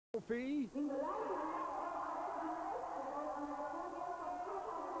trophy.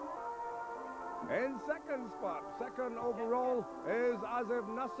 In second spot, second overall, is Azib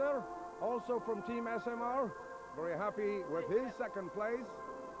Nasser, also from Team SMR. Very happy with his second place.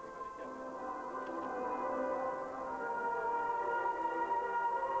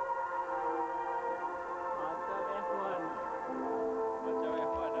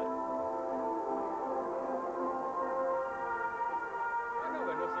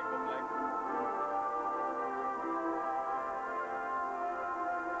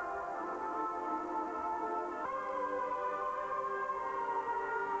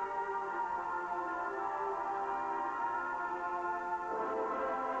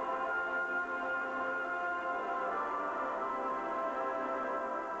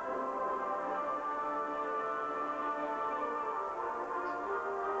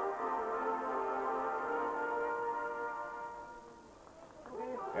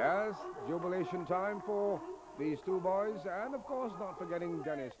 Yes, jubilation time for these two boys, and of course not forgetting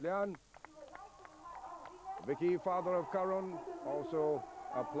Dennis Lian. Vicky, father of Karun, also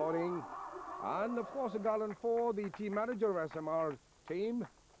applauding. And of course a garland for the team manager of SMR team,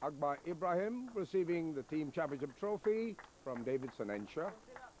 Akbar Ibrahim, receiving the team championship trophy from David Sanensha.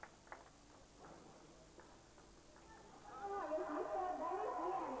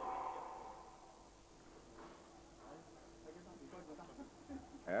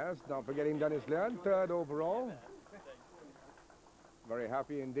 Yes, not forgetting Dennis Lian, third overall. Very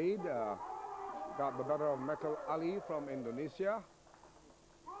happy indeed. Got the better of Mekal Ali from Indonesia.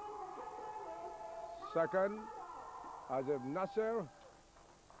 Second, Azib Nasser.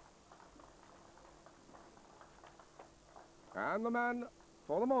 And the man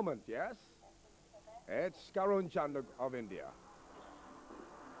for the moment, yes, it's Karun Chandhok of India,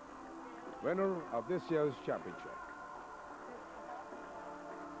 winner of this year's championship.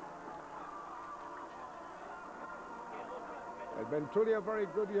 It's been truly a very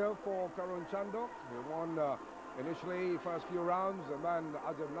good year for Karun Chandhok. He won initially first few rounds, and then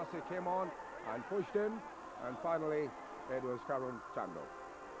Azib Nasser came on and pushed him, and finally it was Karun Chandhok.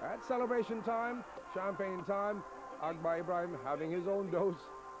 At celebration time, champagne time, Akbar Ibrahim having his own dose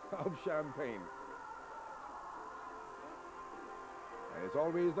of champagne. And it's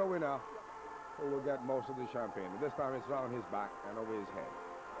always the winner who will get most of the champagne. But this time it's round his back and over his head.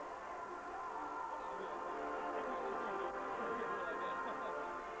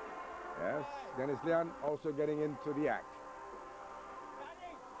 Yes, Dennis Lian also getting into the act.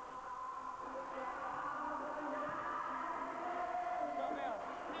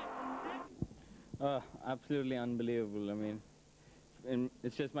 Absolutely unbelievable. I mean,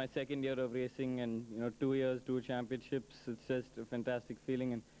 it's just my second year of racing, and 2 years, 2 championships. It's just a fantastic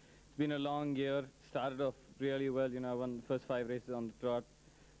feeling, and it's been a long year. Started off really well. I won the first 5 races on the trot.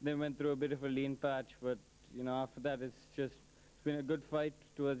 Then went through a bit of a lean patch, but after that it's been a good fight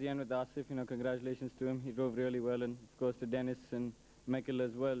towards the end with Asif. Congratulations to him. He drove really well, and of course to Dennis and Michael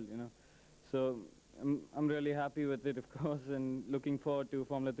as well. So I'm really happy with it, of course, and looking forward to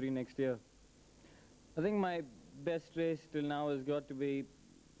Formula 3 next year. I think my best race till now has got to be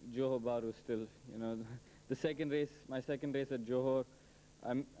Johor Bahru still. The second race, my second race at Johor,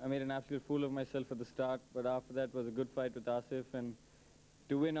 I made an absolute fool of myself at the start, but after that was a good fight with Asif, and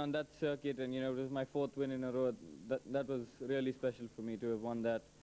to win on that circuit, and it was my 4th win in a row, that was really special for me to have won that.